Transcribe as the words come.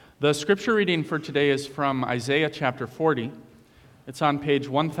The scripture reading for today is from Isaiah chapter 40. It's on page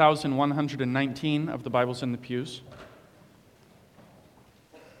 1119 of the Bibles in the pews.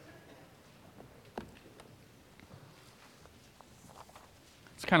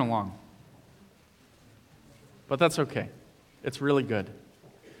 It's kind of long, but that's okay. It's really good.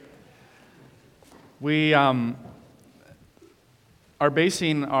 We are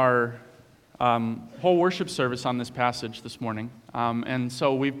basing our whole worship service on this passage this morning. And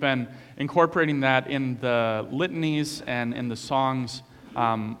so we've been incorporating that in the litanies and in the songs.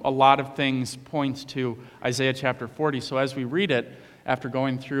 A lot of things point to Isaiah chapter 40. So as we read it, after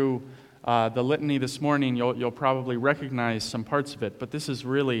going through the litany this morning, you'll probably recognize some parts of it. But this is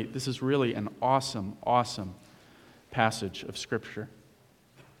really an awesome passage of Scripture.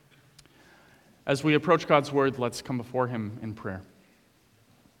 As we approach God's Word, let's come before Him in prayer.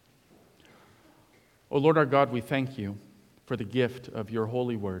 O Lord our God, we thank you for the gift of your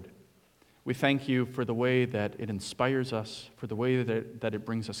holy word. We thank you for the way that it inspires us, for the way that it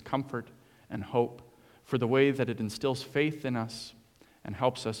brings us comfort and hope, for the way that it instills faith in us and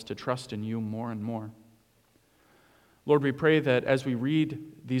helps us to trust in you more and more. Lord, we pray that as we read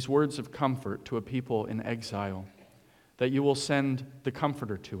these words of comfort to a people in exile, that you will send the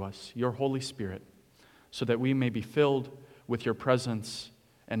Comforter to us, your Holy Spirit, so that we may be filled with your presence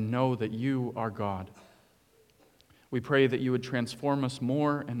and know that you are God. We pray that you would transform us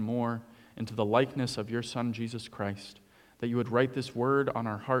more and more into the likeness of your Son, Jesus Christ, that you would write this word on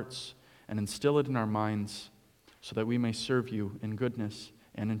our hearts and instill it in our minds so that we may serve you in goodness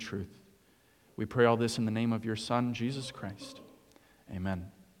and in truth. We pray all this in the name of your Son, Jesus Christ.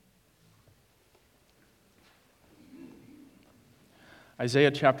 Amen.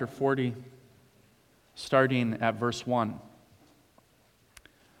 Isaiah chapter 40, starting at verse 1.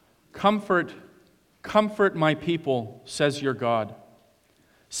 Comfort my people, says your God.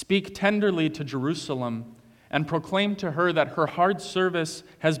 Speak tenderly to Jerusalem and proclaim to her that her hard service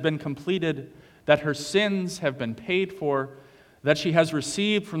has been completed, that her sins have been paid for, that she has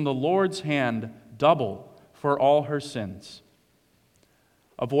received from the Lord's hand double for all her sins.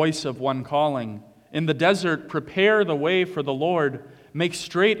 A voice of one calling, in the desert, prepare the way for the Lord. Make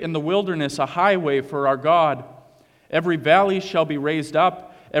straight in the wilderness a highway for our God. Every valley shall be raised up,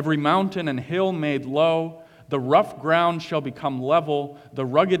 every mountain and hill made low. The rough ground shall become level, the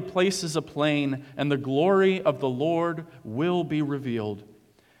rugged places a plain, and the glory of the Lord will be revealed.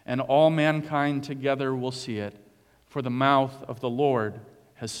 And all mankind together will see it, for the mouth of the Lord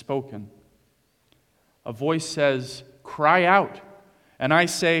has spoken. A voice says, cry out. And I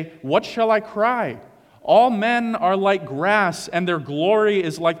say, what shall I cry? All men are like grass, and their glory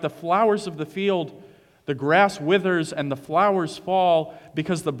is like the flowers of the field. The grass withers and the flowers fall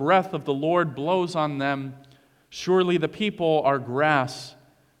because the breath of the Lord blows on them. Surely the people are grass.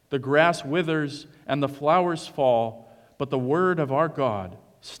 The grass withers and the flowers fall, but the word of our God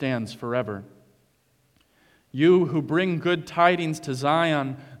stands forever. You who bring good tidings to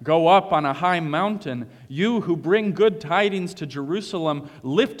Zion, go up on a high mountain. You who bring good tidings to Jerusalem,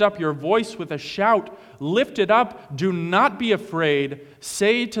 lift up your voice with a shout. Lift it up, do not be afraid.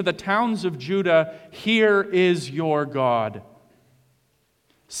 Say to the towns of Judah, here is your God.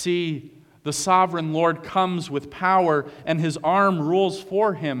 See, the sovereign Lord comes with power, and his arm rules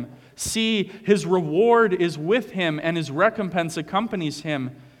for him. See, his reward is with him, and his recompense accompanies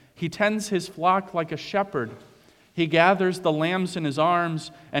him. He tends his flock like a shepherd. He gathers the lambs in his arms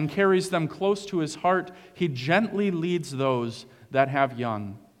and carries them close to his heart. He gently leads those that have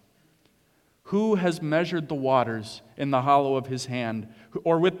young. Who has measured the waters in the hollow of his hand,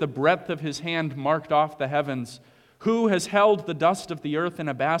 or with the breadth of his hand marked off the heavens? Who has held the dust of the earth in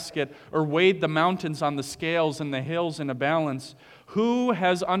a basket, or weighed the mountains on the scales and the hills in a balance? Who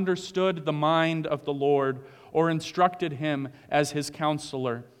has understood the mind of the Lord, or instructed him as his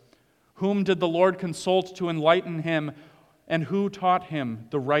counselor? Whom did the Lord consult to enlighten him, and who taught him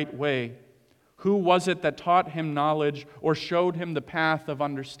the right way? Who was it that taught him knowledge, or showed him the path of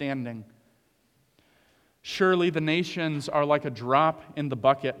understanding? Surely the nations are like a drop in the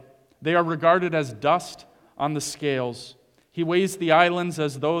bucket. They are regarded as dust on the scales. He weighs the islands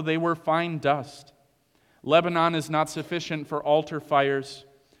as though they were fine dust. Lebanon is not sufficient for altar fires,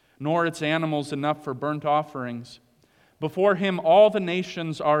 nor its animals enough for burnt offerings. Before him all the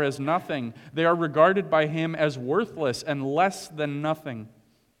nations are as nothing. They are regarded by him as worthless and less than nothing.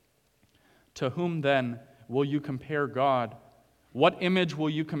 To whom then will you compare God? What image will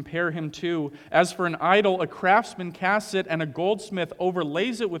you compare him to? As for an idol, a craftsman casts it, and a goldsmith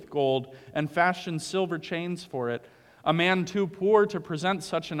overlays it with gold and fashions silver chains for it. A man too poor to present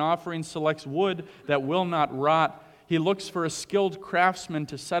such an offering selects wood that will not rot. He looks for a skilled craftsman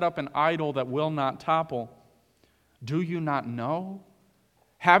to set up an idol that will not topple. Do you not know?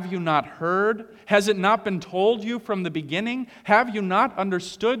 Have you not heard? Has it not been told you from the beginning? Have you not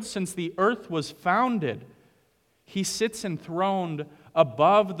understood since the earth was founded? He sits enthroned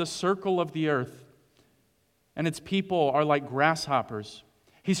above the circle of the earth, and its people are like grasshoppers.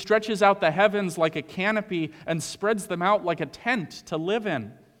 He stretches out the heavens like a canopy and spreads them out like a tent to live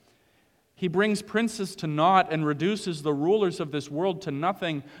in. He brings princes to naught and reduces the rulers of this world to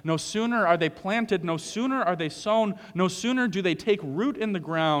nothing. No sooner are they planted, no sooner are they sown, no sooner do they take root in the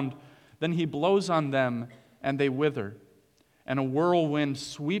ground than he blows on them and they wither, and a whirlwind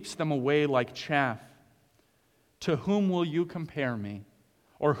sweeps them away like chaff. To whom will you compare me?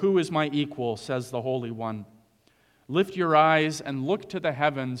 Or who is my equal, says the Holy One. Lift your eyes and look to the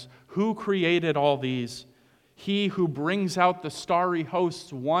heavens. Who created all these? He who brings out the starry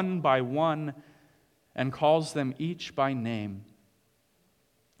hosts one by one and calls them each by name.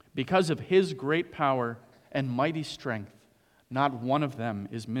 Because of his great power and mighty strength, not one of them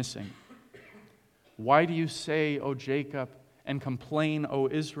is missing. Why do you say, O Jacob, and complain, O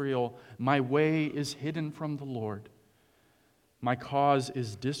Israel, my way is hidden from the Lord. My cause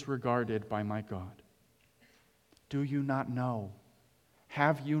is disregarded by my God. Do you not know?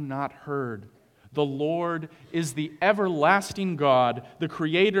 Have you not heard? The Lord is the everlasting God, the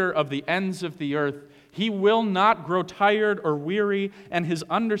creator of the ends of the earth. He will not grow tired or weary, and his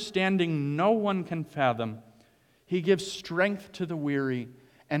understanding no one can fathom. He gives strength to the weary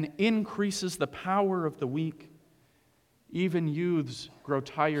and increases the power of the weak. Even youths grow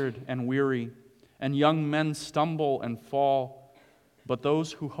tired and weary, and young men stumble and fall. But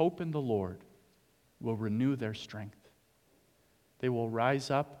those who hope in the Lord will renew their strength. They will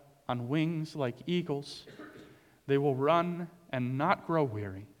rise up on wings like eagles. They will run and not grow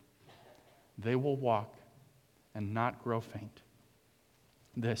weary. They will walk and not grow faint.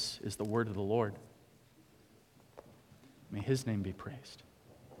 This is the word of the Lord. May his name be praised.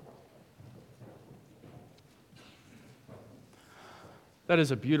 That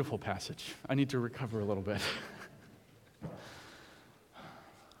is a beautiful passage. I need to recover a little bit.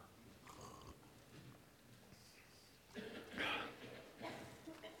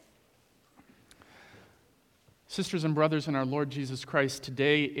 Sisters and brothers in our Lord Jesus Christ,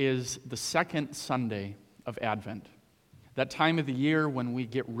 today is the second Sunday of Advent. That time of the year when we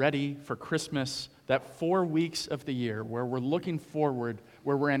get ready for Christmas, that 4 weeks of the year where we're looking forward,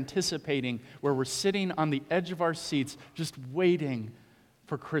 where we're anticipating, where we're sitting on the edge of our seats, just waiting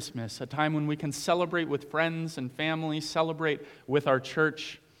for Christmas, a time when we can celebrate with friends and family, celebrate with our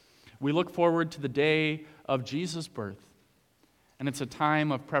church. We look forward to the day of Jesus' birth. And it's a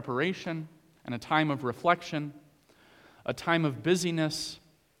time of preparation and a time of reflection, a time of busyness,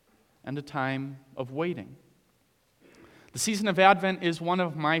 and a time of waiting. The season of Advent is one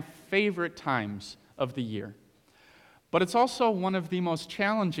of my favorite times of the year, but it's also one of the most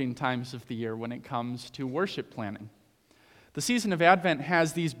challenging times of the year when it comes to worship planning. The season of Advent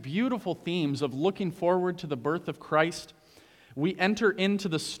has these beautiful themes of looking forward to the birth of Christ. We enter into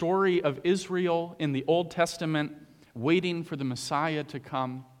the story of Israel in the Old Testament, waiting for the Messiah to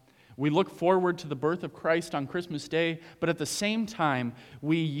come. We look forward to the birth of Christ on Christmas Day, but at the same time,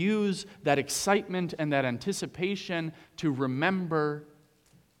 we use that excitement and that anticipation to remember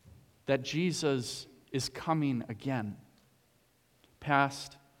that Jesus is coming again,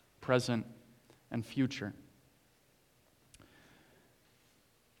 past, present, and future.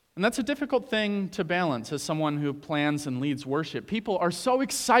 And that's a difficult thing to balance as someone who plans and leads worship. People are so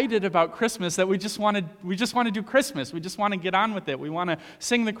excited about Christmas that we just want to do Christmas. We just want to get on with it. We want to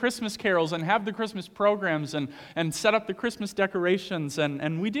sing the Christmas carols and have the Christmas programs and set up the Christmas decorations,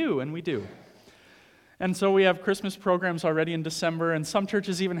 and we do. And so we have Christmas programs already in December, and some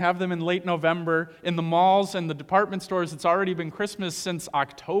churches even have them in late November. In the malls and the department stores, it's already been Christmas since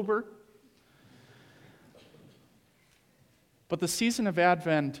October. But the season of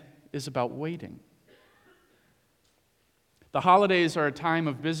Advent is about waiting. The holidays are a time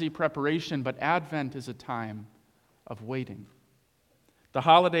of busy preparation, but Advent is a time of waiting. The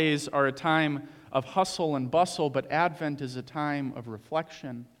holidays are a time of hustle and bustle, but Advent is a time of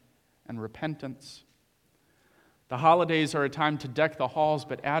reflection and repentance. The holidays are a time to deck the halls,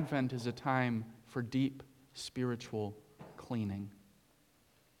 but Advent is a time for deep spiritual cleaning.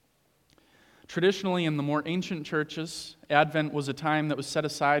 Traditionally, in the more ancient churches, Advent was a time that was set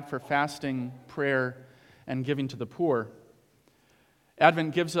aside for fasting, prayer, and giving to the poor.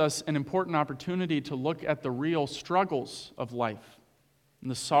 Advent gives us an important opportunity to look at the real struggles of life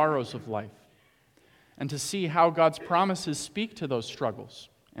and the sorrows of life, and to see how God's promises speak to those struggles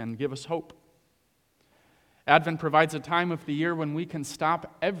and give us hope. Advent provides a time of the year when we can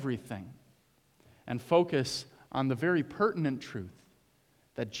stop everything and focus on the very pertinent truth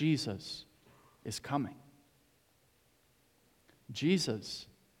that Jesus is coming. Jesus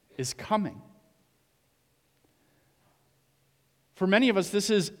is coming. For many of us, this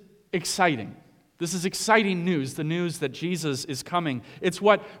is exciting. This is exciting news, the news that Jesus is coming. It's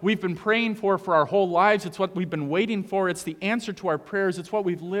what we've been praying for our whole lives. It's what we've been waiting for. It's the answer to our prayers. It's what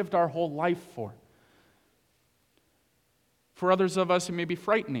we've lived our whole life for. For others of us, it may be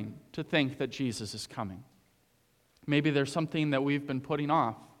frightening to think that Jesus is coming. Maybe there's something that we've been putting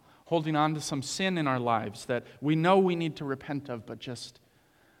off, holding on to some sin in our lives that we know we need to repent of, but just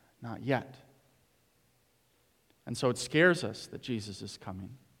not yet. And so it scares us that Jesus is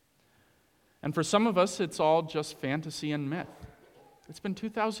coming. And for some of us, it's all just fantasy and myth. It's been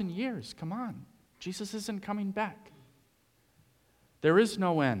 2,000 years. Come on. Jesus isn't coming back. There is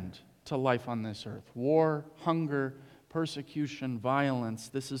no end to life on this earth. War, hunger, persecution, violence.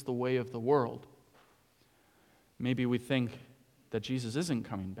 This is the way of the world. Maybe we think that Jesus isn't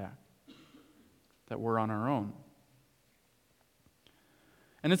coming back, that we're on our own.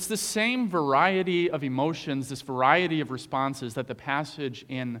 And it's the same variety of emotions, this variety of responses that the passage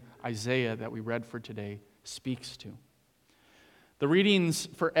in Isaiah that we read for today speaks to. The readings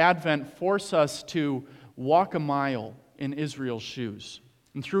for Advent force us to walk a mile in Israel's shoes.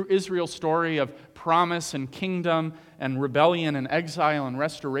 And through Israel's story of promise and kingdom and rebellion and exile and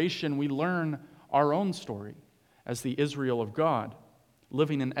restoration, we learn our own story as the Israel of God,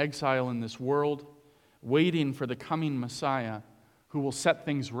 living in exile in this world, waiting for the coming Messiah who will set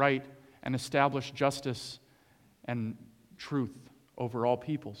things right and establish justice and truth over all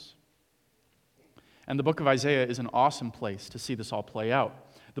peoples. And the book of Isaiah is an awesome place to see this all play out.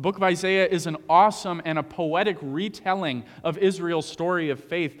 The book of Isaiah is an awesome and a poetic retelling of Israel's story of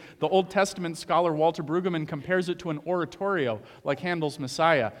faith. The Old Testament scholar Walter Brueggemann compares it to an oratorio, like Handel's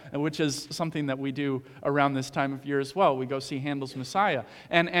Messiah, which is something that we do around this time of year as well. We go see Handel's Messiah.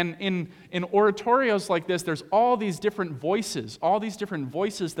 And in oratorios like this, there's all these different voices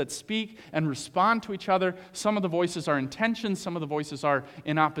that speak and respond to each other. Some of the voices are in tension, some of the voices are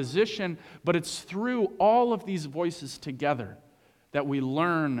in opposition, but it's through all of these voices together that we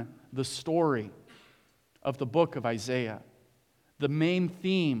learn the story of the book of Isaiah. The main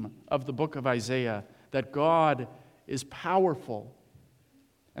theme of the book of Isaiah, that God is powerful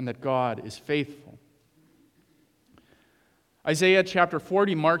and that God is faithful. Isaiah chapter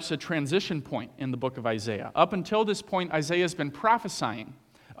 40 marks a transition point in the book of Isaiah. Up until this point, Isaiah has been prophesying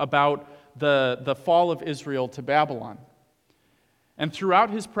about the fall of Israel to Babylon. And throughout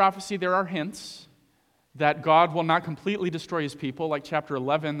his prophecy, there are hints that God will not completely destroy his people, like chapter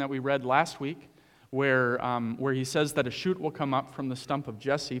 11 that we read last week, where he says that a shoot will come up from the stump of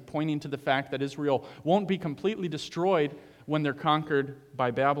Jesse, pointing to the fact that Israel won't be completely destroyed when they're conquered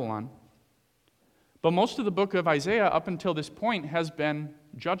by Babylon. But most of the book of Isaiah up until this point has been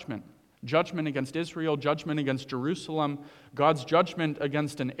judgment. Judgment against Israel, judgment against Jerusalem, God's judgment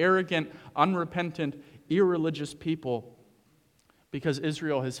against an arrogant, unrepentant, irreligious people, because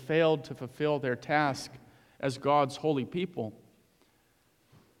Israel has failed to fulfill their task as God's holy people.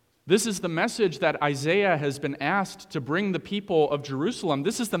 This is the message that Isaiah has been asked to bring the people of Jerusalem.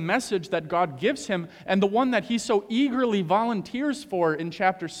 This is the message that God gives him, and the one that he so eagerly volunteers for in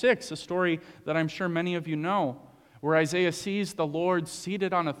chapter 6, a story that I'm sure many of you know, where Isaiah sees the Lord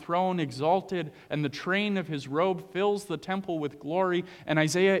seated on a throne, exalted, and the train of his robe fills the temple with glory, and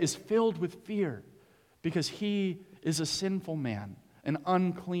Isaiah is filled with fear because he is a sinful man, an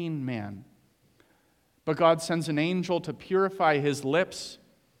unclean man. But God sends an angel to purify his lips.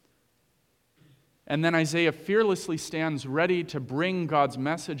 And then Isaiah fearlessly stands ready to bring God's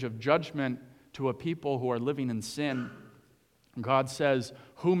message of judgment to a people who are living in sin. God says,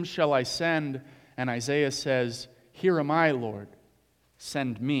 "Whom shall I send?" And Isaiah says, "Here am I, Lord.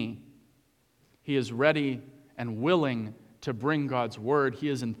 Send me." He is ready and willing to bring God's word. He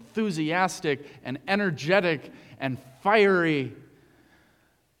is enthusiastic and energetic and fiery.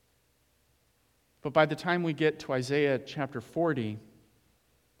 But by the time we get to Isaiah chapter 40,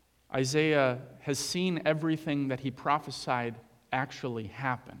 Isaiah has seen everything that he prophesied actually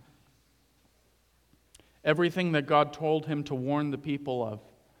happen. Everything that God told him to warn the people of,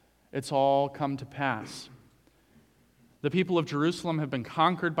 it's all come to pass. The people of Jerusalem have been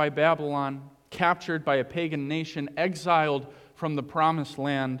conquered by Babylon, captured by a pagan nation, exiled from the promised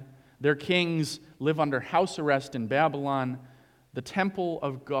land. Their kings live under house arrest in Babylon. The temple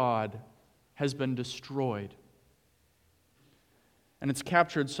of God has been destroyed. And it's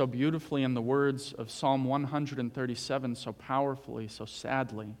captured so beautifully in the words of Psalm 137, so powerfully, so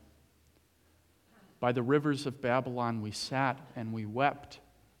sadly. By the rivers of Babylon we sat and we wept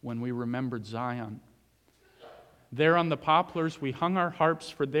when we remembered Zion. There on the poplars we hung our harps,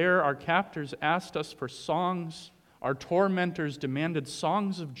 for there our captors asked us for songs. Our tormentors demanded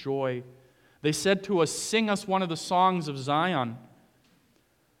songs of joy. They said to us, "Sing us one of the songs of Zion."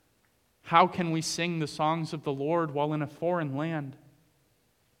 How can we sing the songs of the Lord while in a foreign land?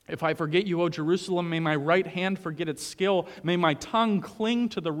 If I forget you, O Jerusalem, may my right hand forget its skill. May my tongue cling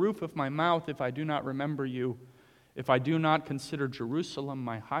to the roof of my mouth if I do not remember you, if I do not consider Jerusalem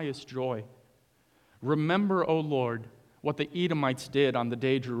my highest joy. Remember, O Lord, what the Edomites did on the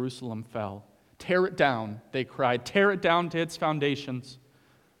day Jerusalem fell. Tear it down, they cried. Tear it down to its foundations.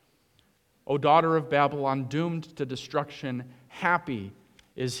 O daughter of Babylon, doomed to destruction, happy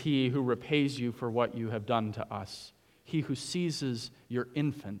is he who repays you for what you have done to us, he who seizes your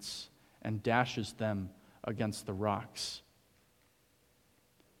infants and dashes them against the rocks.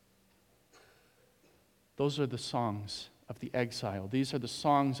 Those are the songs of the exile. These are the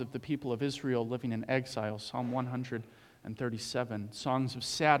songs of the people of Israel living in exile. Psalm 137. Songs of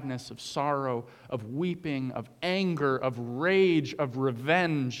sadness, of sorrow, of weeping, of anger, of rage, of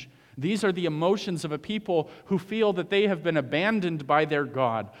revenge. These are the emotions of a people who feel that they have been abandoned by their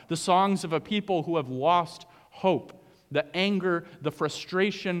God. The songs of a people who have lost hope. The anger, the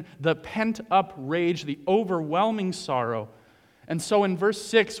frustration, the pent-up rage, the overwhelming sorrow. And so in verse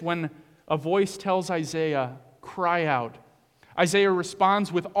 6, when a voice tells Isaiah, "Cry out," Isaiah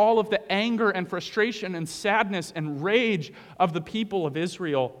responds with all of the anger and frustration and sadness and rage of the people of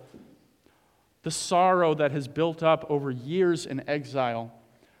Israel. The sorrow that has built up over years in exile.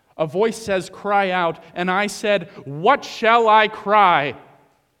 A voice says, "Cry out," and I said, "What shall I cry?"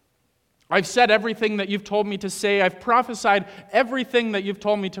 I've said everything that you've told me to say. I've prophesied everything that you've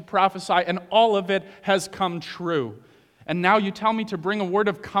told me to prophesy, and all of it has come true. And now you tell me to bring a word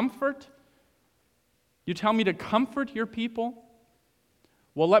of comfort? You tell me to comfort your people?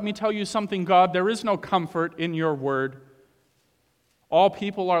 Well, let me tell you something, God. There is no comfort in your word. All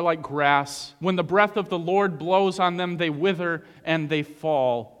people are like grass. When the breath of the Lord blows on them, they wither and they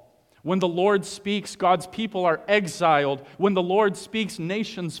fall. When the Lord speaks, God's people are exiled. When the Lord speaks,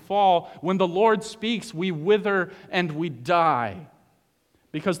 nations fall. When the Lord speaks, we wither and we die.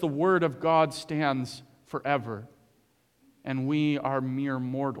 Because the word of God stands forever, and we are mere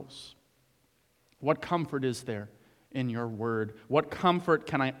mortals. What comfort is there in your word? What comfort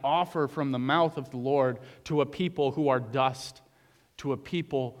can I offer from the mouth of the Lord to a people who are dust, to a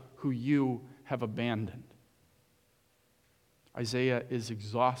people who you have abandoned? Isaiah is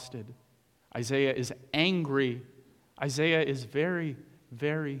exhausted. Isaiah is angry. Isaiah is very,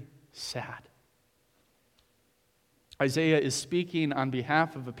 very sad. Isaiah is speaking on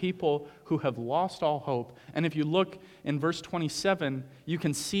behalf of a people who have lost all hope. And if you look in verse 27, you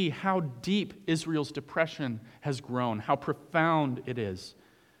can see how deep Israel's depression has grown, how profound it is.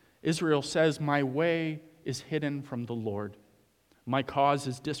 Israel says, "My way is hidden from the Lord. My cause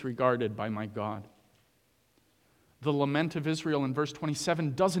is disregarded by my God." The lament of Israel in verse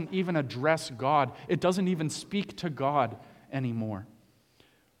 27 doesn't even address God. It doesn't even speak to God anymore.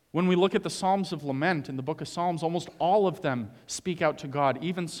 When we look at the Psalms of lament in the book of Psalms, almost all of them speak out to God.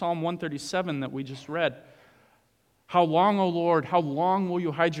 Even Psalm 137 that we just read. "How long, O Lord, how long will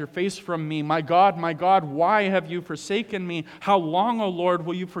you hide your face from me? My God, why have you forsaken me? How long, O Lord,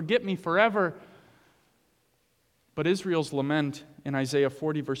 will you forget me forever?" But Israel's lament in Isaiah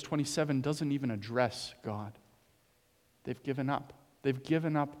 40, verse 27, doesn't even address God. They've given up. They've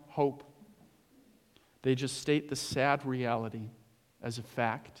given up hope. They just state the sad reality as a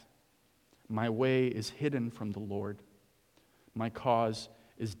fact. My way is hidden from the Lord. My cause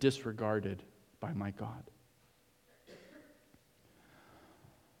is disregarded by my God.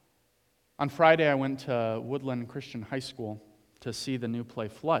 On Friday, I went to Woodland Christian High School to see the new play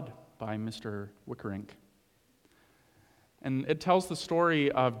Flood by Mr. Wickerink. And it tells the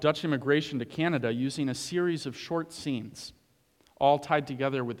story of Dutch immigration to Canada using a series of short scenes, all tied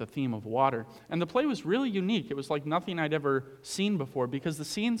together with the theme of water. And the play was really unique. It was like nothing I'd ever seen before because the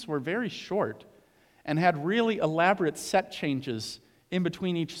scenes were very short and had really elaborate set changes in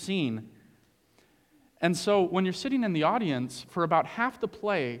between each scene. And so when you're sitting in the audience, for about half the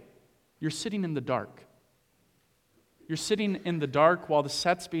play, you're sitting in the dark. You're sitting in the dark while the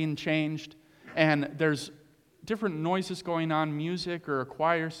set's being changed, and there's different noises going on, music or a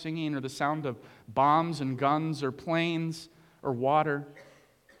choir singing or the sound of bombs and guns or planes or water.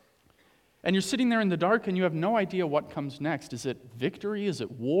 And you're sitting there in the dark and you have no idea what comes next. Is it victory? Is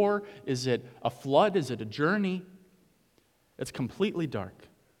it war? Is it a flood? Is it a journey? It's completely dark.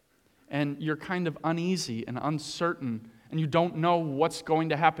 And you're kind of uneasy and uncertain and you don't know what's going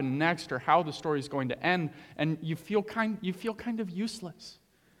to happen next or how the story is going to end, and you feel kind of useless.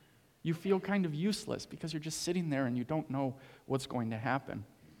 You feel kind of useless because you're just sitting there and you don't know what's going to happen.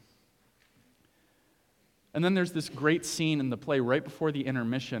 And then there's this great scene in the play right before the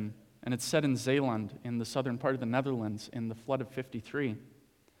intermission, and it's set in Zeeland, in the southern part of the Netherlands, in the flood of 53.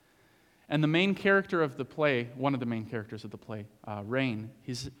 And the main character of the play, one of the main characters of the play, Rain,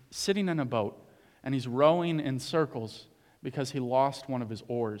 he's sitting in a boat, and he's rowing in circles because he lost one of his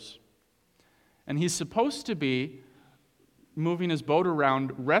oars. And he's supposed to be moving his boat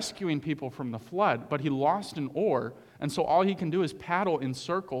around, rescuing people from the flood, but he lost an oar, and so all he can do is paddle in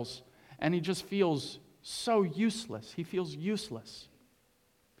circles, and he just feels so useless. He feels useless.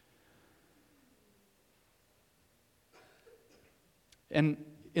 And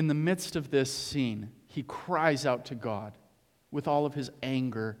in the midst of this scene, he cries out to God with all of his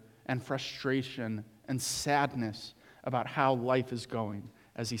anger and frustration and sadness about how life is going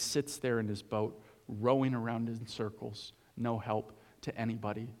as he sits there in his boat, rowing around in circles, no help to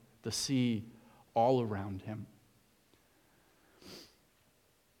anybody, the sea all around him.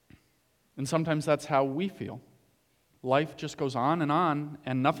 And sometimes that's how we feel. Life just goes on,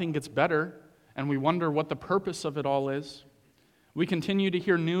 and nothing gets better, and we wonder what the purpose of it all is. We continue to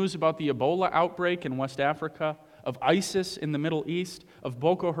hear news about the Ebola outbreak in West Africa, of ISIS in the Middle East, of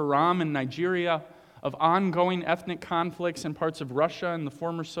Boko Haram in Nigeria, of ongoing ethnic conflicts in parts of Russia and the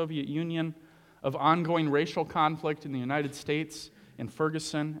former Soviet Union, of ongoing racial conflict in the United States, in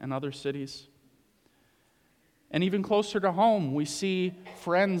Ferguson and other cities. And even closer to home, we see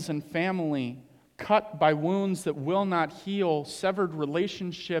friends and family cut by wounds that will not heal, severed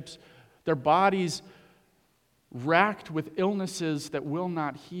relationships, their bodies racked with illnesses that will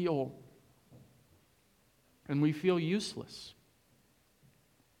not heal. And we feel useless.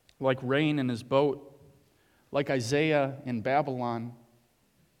 Like Rain in his boat, like Isaiah in Babylon.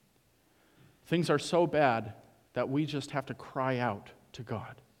 Things are so bad that we just have to cry out to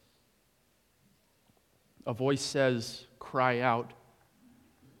God. A voice says, "Cry out."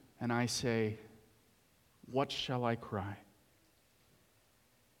 And I say, "What shall I cry?"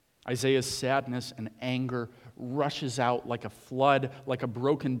 Isaiah's sadness and anger rushes out like a flood, like a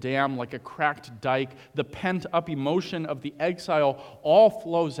broken dam, like a cracked dike. The pent-up emotion of the exile all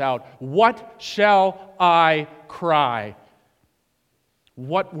flows out. What shall I cry?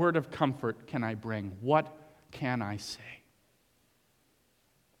 What word of comfort can I bring? What can I say?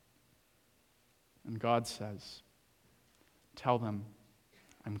 And God says, "Tell them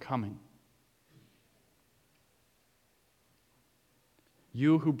I'm coming."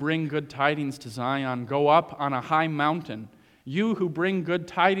 You who bring good tidings to Zion, go up on a high mountain. You who bring good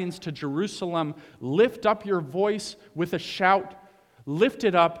tidings to Jerusalem, lift up your voice with a shout. Lift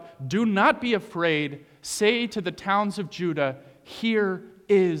it up. Do not be afraid. Say to the towns of Judah, "Here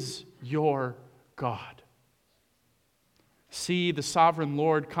is your God." See, the sovereign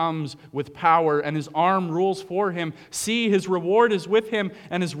Lord comes with power, and his arm rules for him. See, his reward is with him,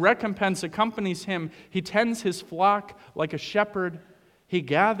 and his recompense accompanies him. He tends his flock like a shepherd. He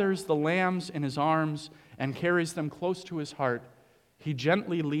gathers the lambs in his arms and carries them close to his heart. He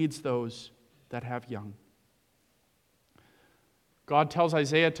gently leads those that have young. God tells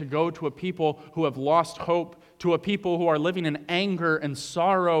Isaiah to go to a people who have lost hope, to a people who are living in anger and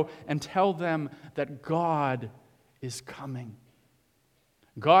sorrow, and tell them that God is coming.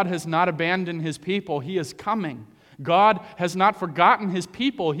 God has not abandoned his people. He is coming. God has not forgotten his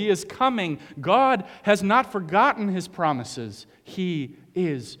people. He is coming. God has not forgotten his promises. He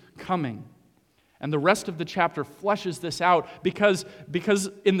is coming. And the rest of the chapter fleshes this out because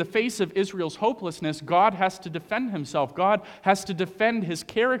in the face of Israel's hopelessness, God has to defend himself. God has to defend his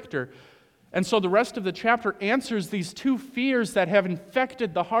character. And so the rest of the chapter answers these two fears that have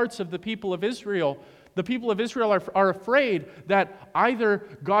infected the hearts of the people of Israel. The people of Israel are afraid that either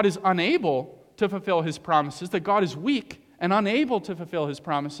God is unable to fulfill his promises, that God is weak and unable to fulfill his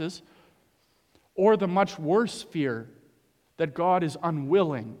promises, or the much worse fear that God is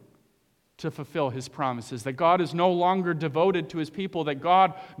unwilling to fulfill his promises, that God is no longer devoted to his people, that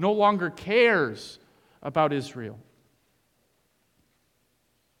God no longer cares about Israel.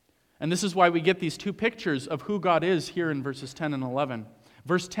 And this is why we get these two pictures of who God is here in verses 10 and 11.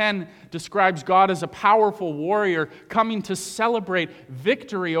 Verse 10 describes God as a powerful warrior coming to celebrate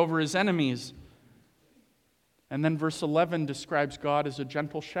victory over his enemies. And then verse 11 describes God as a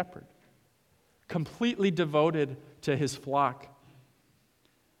gentle shepherd, completely devoted to his flock.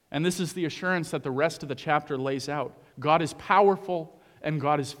 And this is the assurance that the rest of the chapter lays out. God is powerful and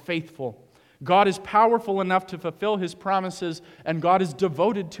God is faithful. God is powerful enough to fulfill his promises, and God is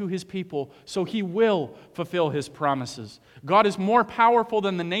devoted to his people, so he will fulfill his promises. God is more powerful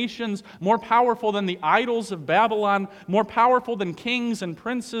than the nations, more powerful than the idols of Babylon, more powerful than kings and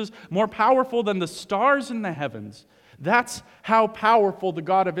princes, more powerful than the stars in the heavens. That's how powerful the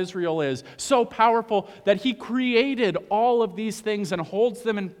God of Israel is. So powerful that he created all of these things and holds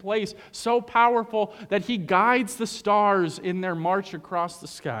them in place. So powerful that he guides the stars in their march across the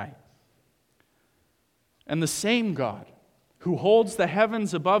sky. And the same God who holds the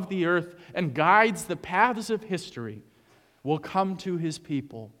heavens above the earth and guides the paths of history will come to his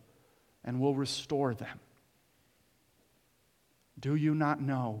people and will restore them. Do you not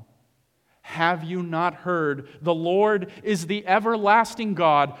know? Have you not heard? The Lord is the everlasting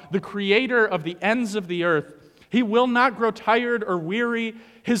God, the creator of the ends of the earth. He will not grow tired or weary.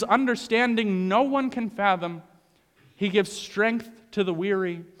 His understanding no one can fathom. He gives strength to the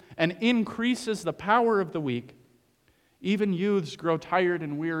weary and increases the power of the weak. Even youths grow tired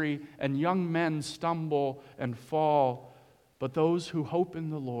and weary, and young men stumble and fall. But those who hope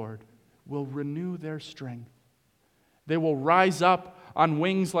in the Lord will renew their strength. They will rise up on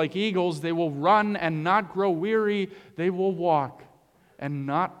wings like eagles. They will run and not grow weary. They will walk and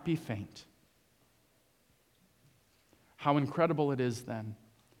not be faint. How incredible it is then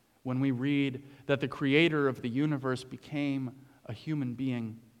when we read that the creator of the universe became a human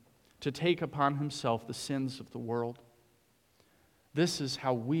being to take upon himself the sins of the world. This is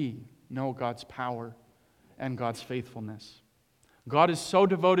how we know God's power and God's faithfulness. God is so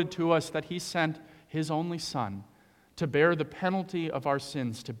devoted to us that he sent his only Son to bear the penalty of our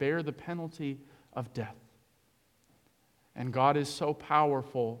sins, to bear the penalty of death. And God is so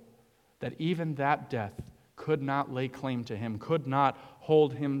powerful that even that death could not lay claim to him, could not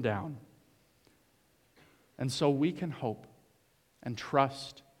hold him down. And so we can hope and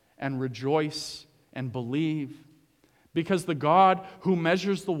trust and rejoice and believe, because the God who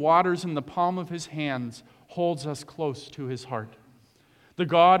measures the waters in the palm of his hands holds us close to his heart. The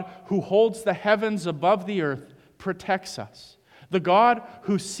God who holds the heavens above the earth protects us. The God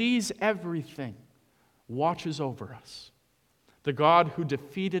who sees everything watches over us. The God who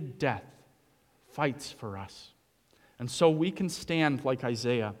defeated death fights for us. And so we can stand like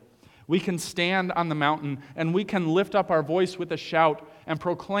Isaiah. We can stand on the mountain and we can lift up our voice with a shout and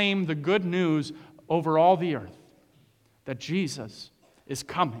proclaim the good news over all the earth that Jesus is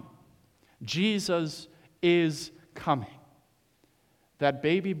coming. Jesus is coming. That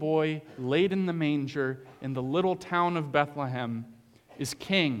baby boy laid in the manger in the little town of Bethlehem is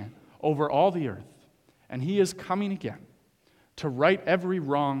king over all the earth, and he is coming again to right every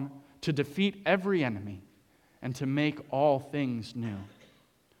wrong, to defeat every enemy, and to make all things new.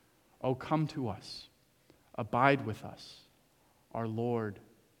 Oh, come to us, abide with us, our Lord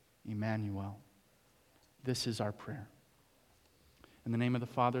Emmanuel. This is our prayer. In the name of the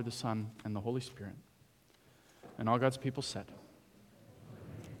Father, the Son, and the Holy Spirit. And all God's people said,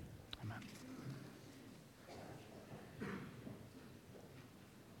 Amen.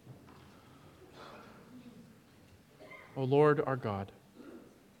 O Lord our God,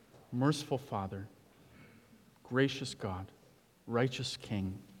 merciful Father, gracious God, righteous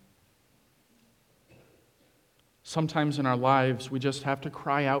King, sometimes in our lives we just have to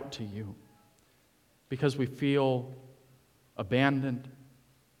cry out to you because we feel abandoned,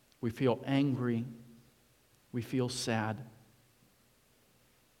 we feel angry, we feel sad.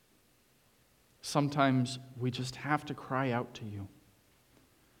 Sometimes we just have to cry out to you.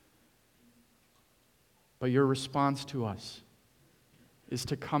 But your response to us is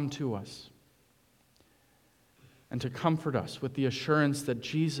to come to us and to comfort us with the assurance that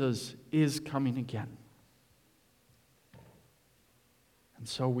Jesus is coming again. And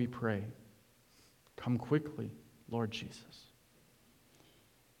so we pray, come quickly, Lord Jesus.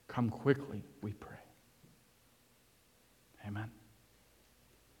 Come quickly, we pray. Amen.